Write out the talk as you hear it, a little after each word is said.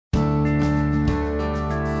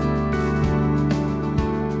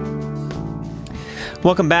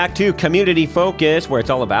Welcome back to Community Focus, where it's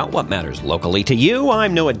all about what matters locally to you.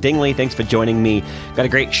 I'm Noah Dingley. Thanks for joining me. Got a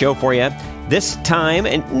great show for you. This time,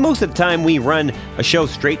 and most of the time, we run a show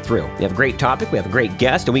straight through. We have a great topic, we have a great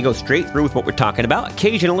guest, and we go straight through with what we're talking about.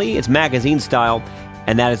 Occasionally, it's magazine style,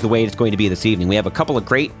 and that is the way it's going to be this evening. We have a couple of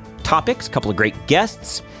great topics, a couple of great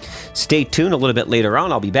guests. Stay tuned a little bit later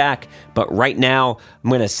on. I'll be back. But right now, I'm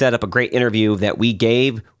going to set up a great interview that we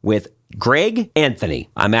gave with Craig Anthony.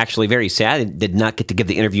 I'm actually very sad I did not get to give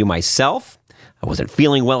the interview myself. I wasn't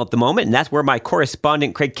feeling well at the moment, and that's where my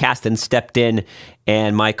correspondent, Craig Caston, stepped in,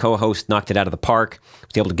 and my co-host knocked it out of the park. I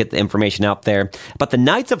was able to get the information out there about the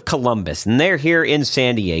Knights of Columbus, and they're here in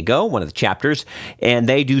San Diego, one of the chapters, and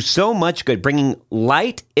they do so much good, bringing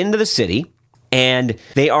light into the city. And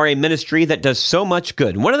they are a ministry that does so much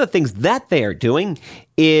good. One of the things that they are doing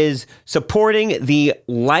is supporting the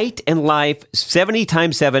Light and Life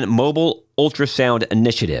 70x7 Mobile Ultrasound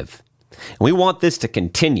Initiative. And we want this to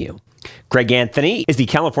continue. Craig Anthony is the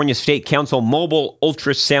California State Council Mobile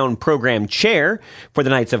Ultrasound Program Chair for the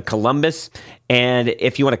Knights of Columbus. And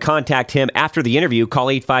if you want to contact him after the interview, call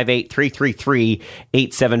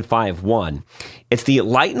 858-333-8751. It's the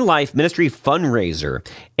Light and Life Ministry fundraiser,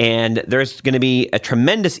 and there's going to be a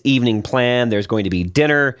tremendous evening plan. There's going to be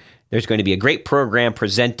dinner. There's going to be a great program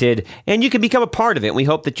presented, and you can become a part of it. We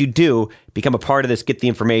hope that you do become a part of this, get the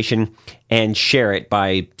information, and share it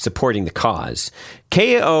by supporting the cause.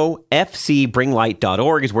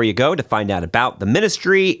 KOFCBringLight.org is where you go to find out about the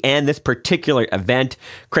ministry and this particular event.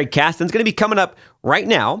 Craig Caston is going to be coming up right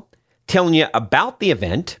now, telling you about the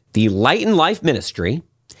event, the Light and Life Ministry,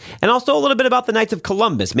 and also a little bit about the Knights of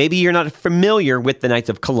Columbus. Maybe you're not familiar with the Knights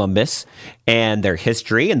of Columbus and their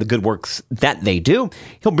history and the good works that they do.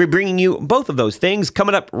 He'll be bringing you both of those things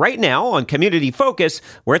coming up right now on Community Focus,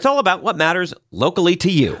 where it's all about what matters locally to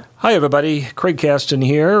you. Hi, everybody. Craig Caston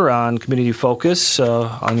here on Community Focus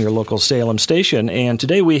on your local Salem station. And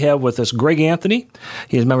today we have with us Craig Anthony.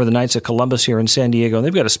 He's a member of the Knights of Columbus here in San Diego. And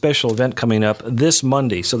they've got a special event coming up this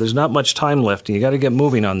Monday. So there's not much time left. You got to get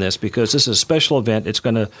moving on this because this is a special event. It's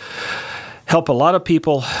going to help a lot of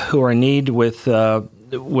people who are in need with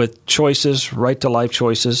choices, right-to-life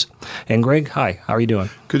choices. And Greg, hi, how are you doing?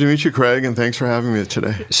 Good to meet you, Craig, and thanks for having me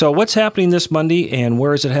today. So what's happening this Monday, and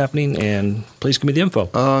where is it happening? And please give me the info.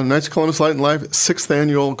 Knights of Columbus Light and Life, 6th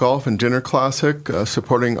Annual Golf and Dinner Classic,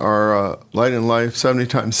 supporting our Light and Life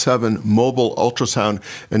 70x7 Mobile Ultrasound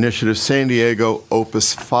Initiative, San Diego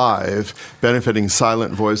Opus 5, benefiting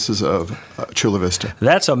silent voices of Chula Vista.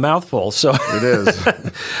 That's a mouthful. So it is.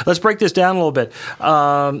 Let's break this down a little bit.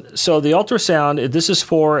 So the ultrasound, this is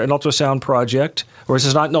for an ultrasound project, or is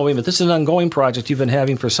this not? No, wait a minute. This is an ongoing project you've been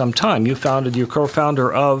having for some time. You're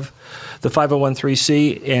co-founder of the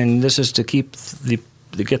 501(c), and this is to keep the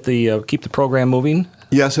program moving.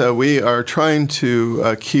 Yes, we are trying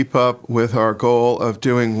to keep up with our goal of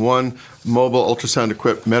doing one mobile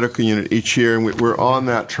ultrasound-equipped medical unit each year, and we're on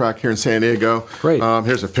that track here in San Diego. Great.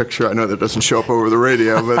 Here's a picture. I know that doesn't show up over the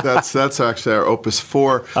radio, but that's actually our Opus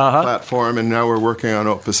 4 platform, and now we're working on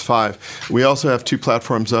Opus 5. We also have 2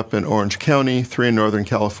 platforms up in Orange County, 3 in Northern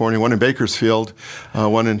California, 1 in Bakersfield,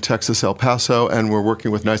 1 in Texas, El Paso, and we're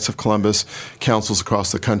working with Knights of Columbus councils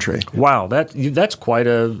across the country. Wow, that's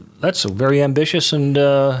a very ambitious and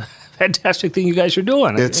fantastic thing you guys are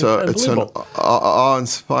doing. It's an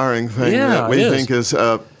awe-inspiring thing that we think is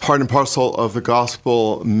part and parcel of the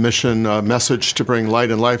gospel mission message to bring light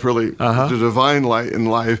and life, really the divine light and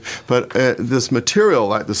life, but this material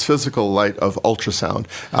light, this physical light of ultrasound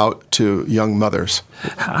out to young mothers.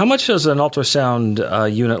 How much does an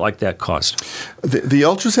ultrasound unit like that cost? The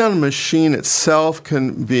ultrasound machine itself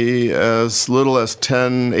can be as little as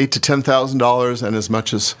 $8,000 to $10,000 and as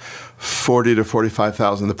much as $40,000 to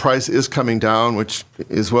 $45,000. The price is coming down, which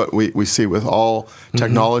is what we see with all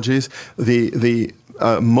technologies. The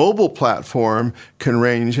mobile platform can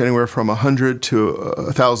range anywhere from $100,000 to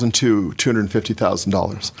 $1,000 to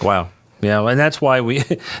 $250,000. Wow. Yeah, and that's why we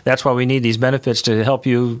need these benefits to help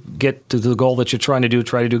you get to the goal that you're trying to do.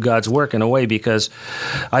 Try to do God's work in a way, because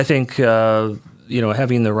I think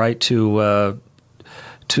having the right to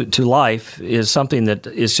life is something that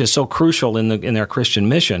is just so crucial in their Christian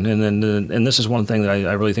mission, and this is one thing that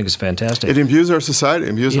I really think is fantastic. It imbues our society,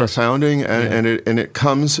 imbues our founding, and it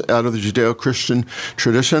comes out of the Judeo-Christian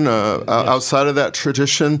tradition. Outside of that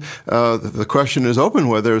tradition, the question is open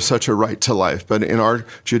whether there's such a right to life. But in our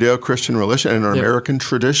Judeo-Christian religion, in our American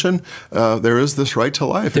tradition, there is this right to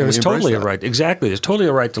life. There is totally a right. Exactly, there's totally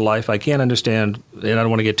a right to life. I can't understand, and I don't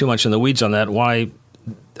want to get too much in the weeds on that, why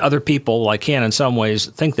other people, I can in some ways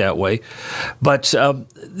think that way. But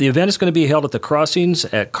the event is going to be held at the Crossings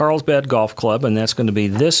at Carlsbad Golf Club, and that's going to be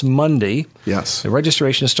this Monday. Yes. The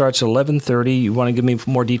registration starts at 11:30. You want to give me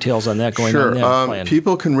more details on that going on there? Sure.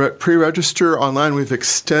 People can pre-register online. We've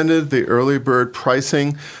extended the early bird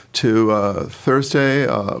pricing to Thursday,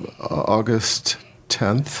 August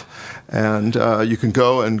 10th. And you can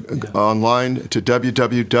go online to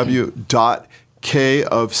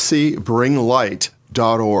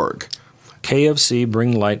www.kofcbringlight.org.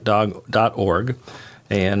 kofcbringlight.org,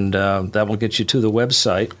 and that will get you to the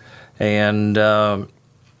website. And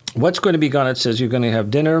what's going to be gone? It says you're going to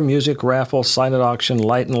have dinner, music, raffle, silent auction,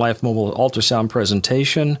 light and life mobile ultrasound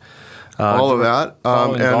presentation. All of that.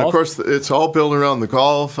 And, golf. of course, it's all built around the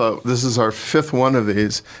golf. This is our 5th one of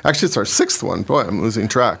these. Actually, it's our 6th one. Boy, I'm losing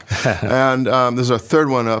track. And this is our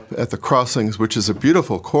 3rd one up at the Crossings, which is a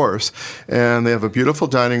beautiful course. And they have a beautiful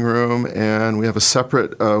dining room, and we have a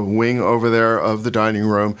separate wing over there of the dining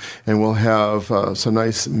room. And we'll have some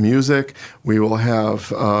nice music. We will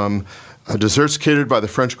have desserts catered by the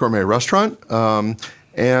French Gourmet Restaurant.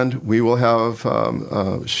 And we will have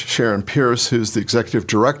Sharon Pierce, who's the executive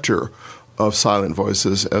director of Silent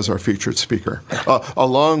Voices, as our featured speaker,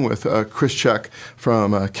 along with Chris Check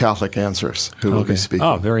from Catholic Answers, who will be speaking.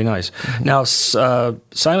 Oh, very nice. Now,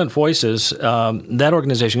 Silent Voices, that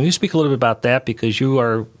organization, can you speak a little bit about that? Because you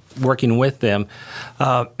are working with them.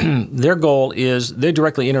 Their goal is they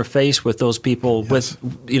directly interface with those people with,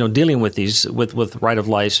 dealing with these, with right of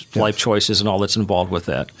life choices and all that's involved with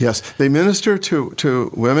that. Yes. They minister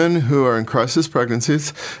to women who are in crisis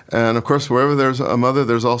pregnancies. And of course, wherever there's a mother,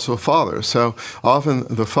 there's also a father. So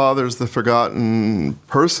often the father's the forgotten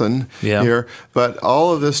person here. But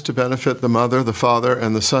all of this to benefit the mother, the father,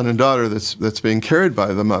 and the son and daughter that's being carried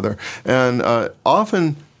by the mother. And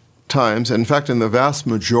often times, in fact, in the vast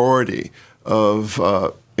majority of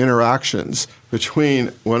interactions between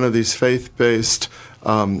one of these faith-based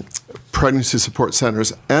pregnancy support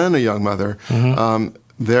centers and a young mother,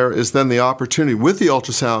 there is then the opportunity with the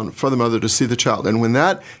ultrasound for the mother to see the child. And when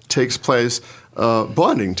that takes place,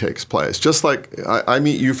 bonding takes place. Just like I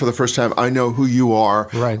meet you for the first time, I know who you are.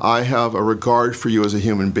 Right. I have a regard for you as a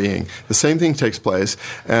human being. The same thing takes place,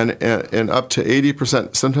 and up to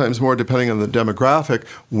 80%, sometimes more depending on the demographic,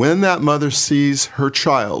 when that mother sees her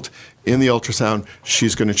child in the ultrasound,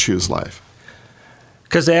 she's going to choose life.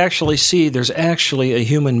 Because they actually see there's actually a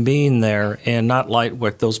human being there, and not like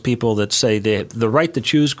what those people that say the right to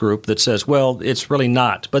choose group that says, well, it's really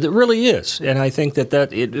not, but it really is. And I think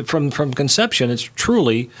that from conception, it's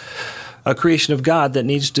truly a creation of God that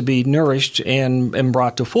needs to be nourished and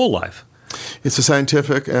brought to full life. It's a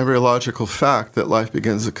scientific, embryological fact that life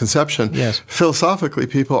begins at conception. Yes. Philosophically,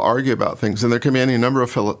 people argue about things, and there can be any number of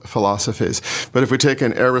philosophies. But if we take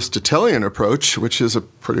an Aristotelian approach, which is a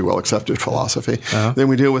pretty well-accepted philosophy, then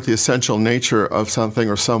we deal with the essential nature of something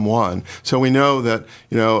or someone. So we know that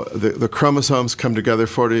the chromosomes come together,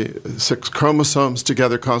 46 chromosomes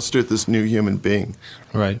together constitute this new human being.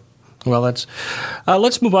 Right. Well, let's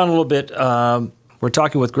move on a little bit. We're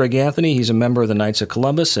talking with Craig Anthony. He's a member of the Knights of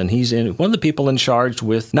Columbus, and he's one of the people in charge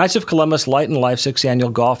with Knights of Columbus Light and Life 6th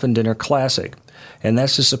Annual Golf and Dinner Classic. And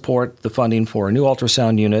that's to support the funding for a new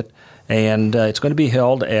ultrasound unit. And it's going to be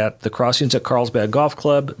held at the Crossings at Carlsbad Golf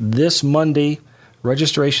Club this Monday.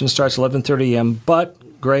 Registration starts at 11:30 a.m., but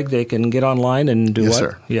Greg, they can get online and do yes, what?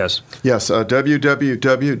 Sir. Yes,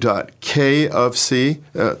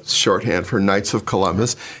 www.kofc, shorthand for Knights of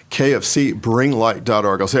Columbus,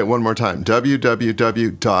 kofcbringlight.org. I'll say it one more time,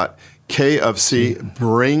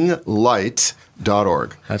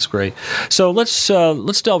 www.kofcbringlight.org. That's great. So let's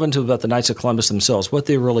delve into about the Knights of Columbus themselves, what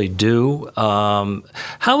they really do. When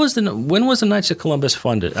was the Knights of Columbus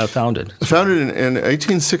founded? Founded in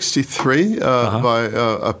 1863 by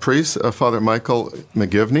a priest, Father Michael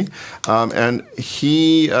McGivney, and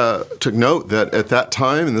he took note that at that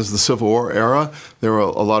time, and this is the Civil War era, there were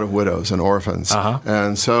a lot of widows and orphans,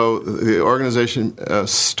 and so the organization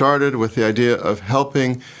started with the idea of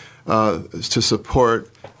helping to support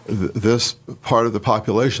this part of the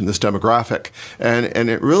population, this demographic. And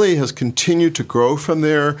it really has continued to grow from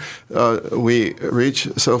there. We reach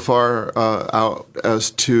so far out as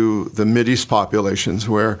to the Mideast populations,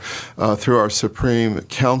 where through our Supreme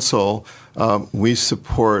Council, we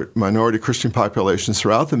support minority Christian populations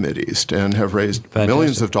throughout the Mideast and have raised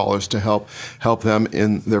millions of dollars to help them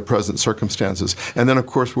in their present circumstances. And then, of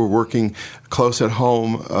course, we're working close at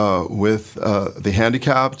home with the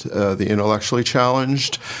handicapped, the intellectually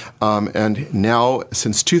challenged, and now,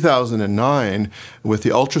 since 2009, with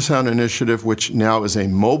the Ultrasound Initiative, which now is a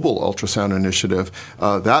mobile ultrasound initiative,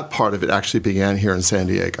 that part of it actually began here in San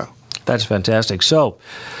Diego. That's fantastic. So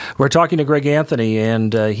we're talking to Craig Anthony,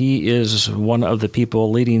 and he is one of the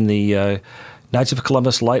people leading the Knights of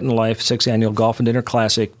Columbus Light and Life 6th Annual Golf and Dinner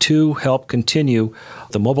Classic to help continue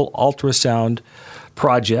the mobile ultrasound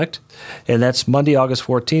project. And that's Monday, August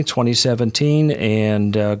 14th, 2017,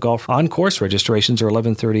 and golf on-course registrations are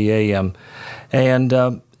 11:30 a.m.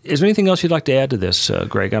 And is there anything else you'd like to add to this,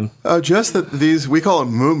 Greg? Just that these, we call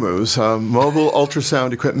them MUMUs, Mobile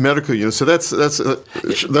Ultrasound Equipment Medical Units. So that's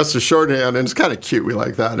the shorthand, and it's kind of cute. We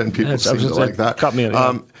like that, and people seem to like that. Caught me.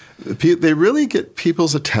 They really get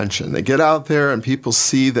people's attention. They get out there, and people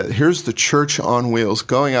see that here's the church on wheels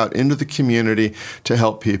going out into the community to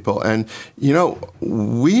help people. And,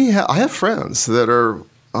 I have friends that are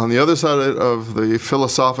on the other side of the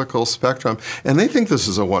philosophical spectrum, and they think this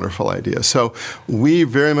is a wonderful idea. So we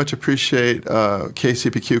very much appreciate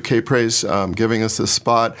KCPQ, K-Praise giving us this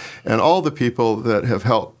spot, and all the people that have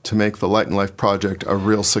helped to make the Light and Life project a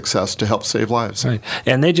real success to help save lives. Right.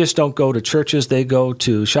 And they just don't go to churches, they go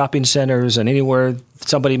to shopping centers and anywhere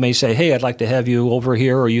somebody may say, hey, I'd like to have you over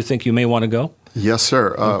here, or you think you may want to go? Yes,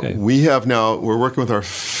 sir. Okay. We're working with our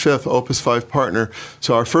 5th Opus 5 partner.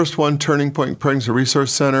 So our first one, Turning Point Pregnancy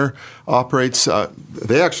Resource Center, operates,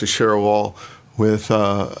 they actually share a wall with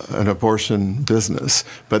an abortion business,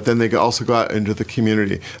 but then they also go out into the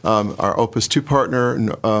community. Our Opus 2 partner,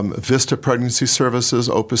 Vista Pregnancy Services,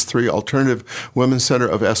 Opus 3, Alternative Women's Center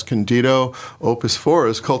of Escondido, Opus 4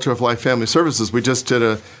 is Culture of Life Family Services. We just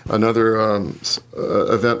did another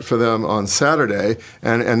event for them on Saturday,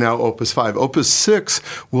 and now Opus 5. Opus 6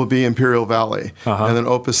 will be Imperial Valley, and then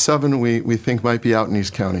Opus 7 we think might be out in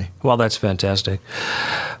East County. Well, that's fantastic.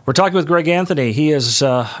 We're talking with Craig Anthony. He is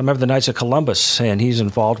a member of the Knights of Columbus, and he's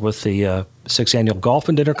involved with the 6th Annual Golf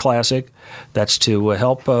and Dinner Classic. That's to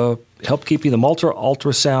help keep the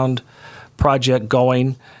ultrasound project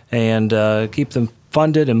going and keep them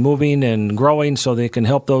funded and moving and growing so they can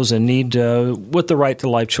help those in need with the right to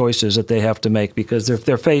life choices that they have to make, because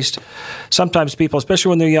they're faced, sometimes people, especially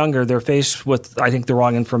when they're younger, they're faced with, I think, the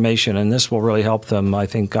wrong information, and this will really help them, I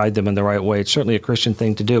think, guide them in the right way. It's certainly a Christian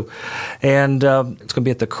thing to do. And it's going to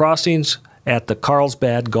be at the Crossings at the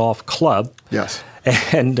Carlsbad Golf Club. Yes.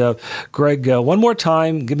 And Greg, one more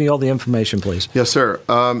time, give me all the information, please. Yes, sir.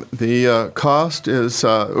 The cost is,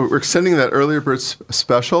 we're extending that earlier bird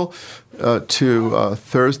special to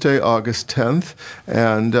Thursday, August 10th.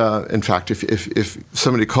 And in fact, if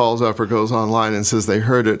somebody calls up or goes online and says they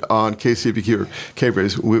heard it on KCBQ or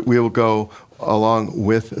K-Praise, we will go along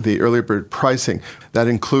with the early bird pricing. That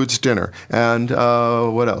includes dinner. And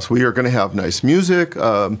what else? We are going to have nice music,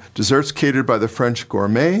 desserts catered by the French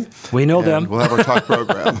Gourmet. We know them. We'll have our talk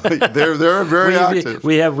program. They're very active.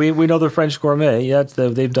 We know the French Gourmet. Yeah,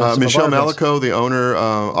 they've done some Michelle of our events. Malico, the owner,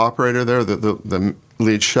 operator there, the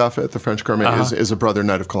lead chef at the French Gourmet, is a brother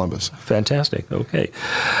Knight of Columbus. Fantastic. Okay.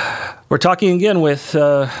 We're talking again with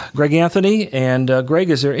Craig Anthony. And Greg,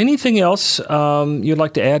 is there anything else you'd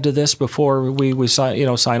like to add to this before we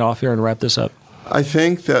sign off here and wrap this up? I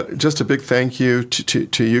think that just a big thank you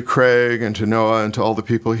to you, Craig, and to Noah, and to all the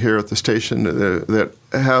people here at the station that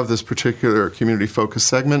have this particular community-focused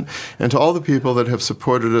segment, and to all the people that have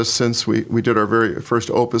supported us since we did our very first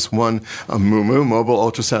Opus 1 MUMU, Mobile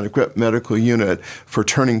Ultrasound Equipped Medical Unit, for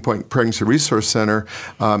Turning Point Pregnancy Resource Center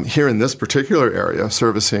here in this particular area,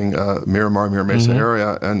 servicing Miramar, Mira Mesa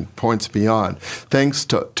area, and points beyond. Thanks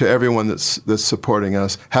to everyone that's supporting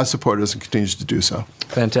us, has supported us, and continues to do so.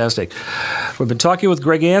 Fantastic. We've been talking with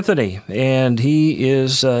Craig Anthony, and he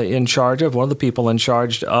is one of the people in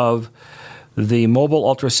charge of the Mobile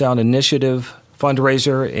Ultrasound Initiative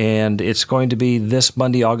fundraiser, and it's going to be this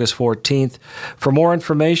Monday, August 14th. For more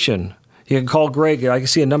information, you can call Greg. I can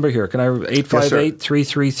see a number here. Can I?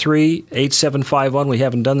 858-333-8751. We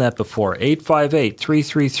haven't done that before.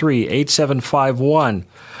 858-333-8751.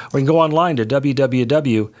 Or you can go online to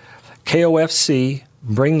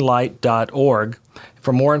www.kofcbringlight.org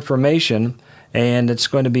for more information, and it's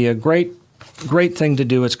going to be a great thing to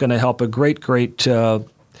do. It's going to help a great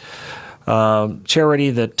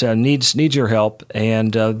charity that needs your help.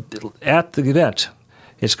 And at the event,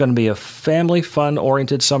 it's going to be a family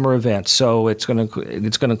fun-oriented summer event. So it's going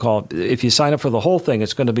to call, if you sign up for the whole thing,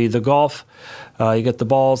 it's going to be the golf. You get the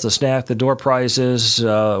balls, the snack, the door prizes,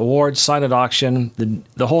 awards, silent auction,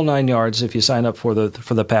 the whole 9 yards if you sign up for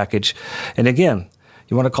the package. And again,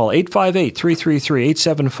 you want to call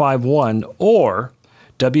 858-333-8751 or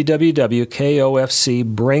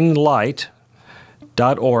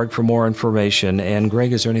www.kofcbringlight.org for more information. And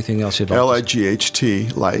Greg, is there anything else you'd like L-I-G-H-T,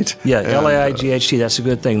 light. Yeah, L-I-G-H-T, that's a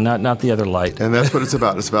good thing, not the other light. And that's what it's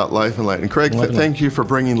about. It's about life and light. And Craig, thank you for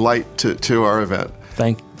bringing light to our event.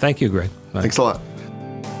 Thank you, Greg. Thanks a lot.